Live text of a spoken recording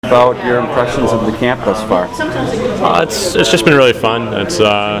about your impressions of the camp thus far? It's just been really fun. It's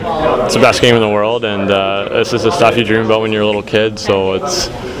the best game in the world, and this is the stuff you dream about when you're a little kid. So it's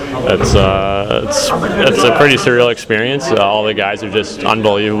a pretty surreal experience. All the guys are just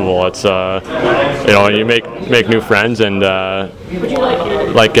unbelievable. It's you make new friends, and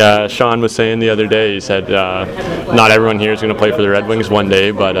like Sean was saying the other day, he said not everyone here is going to play for the Red Wings one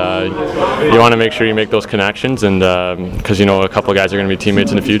day, but you want to make sure you make those connections, and because a couple of guys are going to be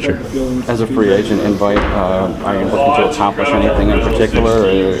teammates in the future. As a free agent invite, are you looking to accomplish anything in particular, or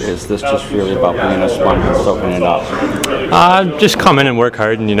is this just really about being a sponge and soaking it up? Just come in and work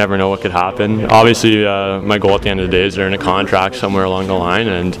hard, and you never know what could happen. Obviously, my goal at the end of the day is to earn a contract somewhere along the line,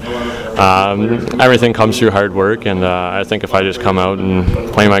 and everything comes through hard work, and I think if I just come out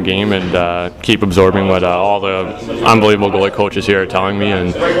and play my game and keep absorbing what all the unbelievable goalie coaches here are telling me,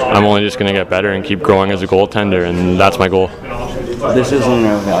 and I'm only just going to get better and keep growing as a goaltender, and that's my goal. This isn't an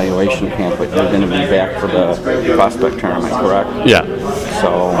evaluation camp, but you're going to be back for the prospect tournament, correct? Yeah.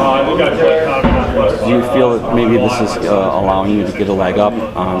 So do you feel that maybe this is allowing you to get a leg up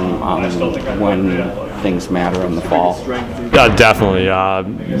on when things matter in the fall? Yeah, definitely.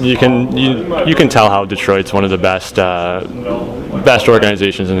 You can tell how Detroit's one of the best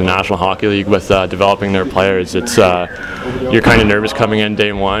organizations in the National Hockey League with developing their players. It's you're kind of nervous coming in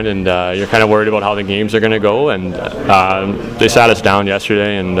day one, and you're kind of worried about how the games are going to go. And they sat us down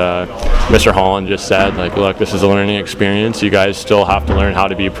yesterday, and Mr. Holland just said, look, this is a learning experience. You guys still have to learn how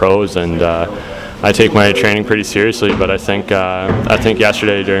to be pros, and I take my training pretty seriously, but I think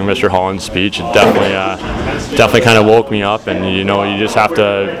yesterday during Mr. Holland's speech, it definitely kind of woke me up, and you just have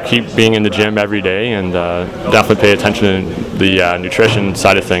to keep being in the gym every day, and definitely pay attention to the nutrition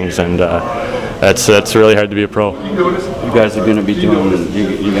side of things, and it's really hard to be a pro. You guys are going to be doing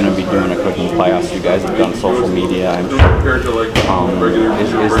a cooking class. You guys have done social media, I'm sure.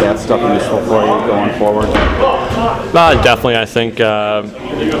 Is that stuff useful for you going forward? Definitely, I think.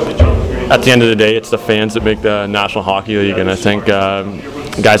 At the end of the day, it's the fans that make the National Hockey League, and I think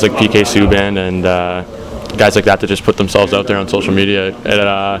guys like PK Subban and guys like that just put themselves out there on social media.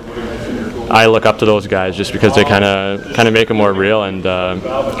 I look up to those guys just because they kind of make it more real, and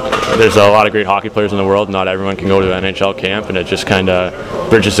there's a lot of great hockey players in the world. Not everyone can go to an NHL camp, and it just kind of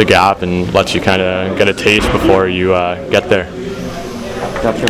bridges the gap and lets you kind of get a taste before you get there. Gotcha.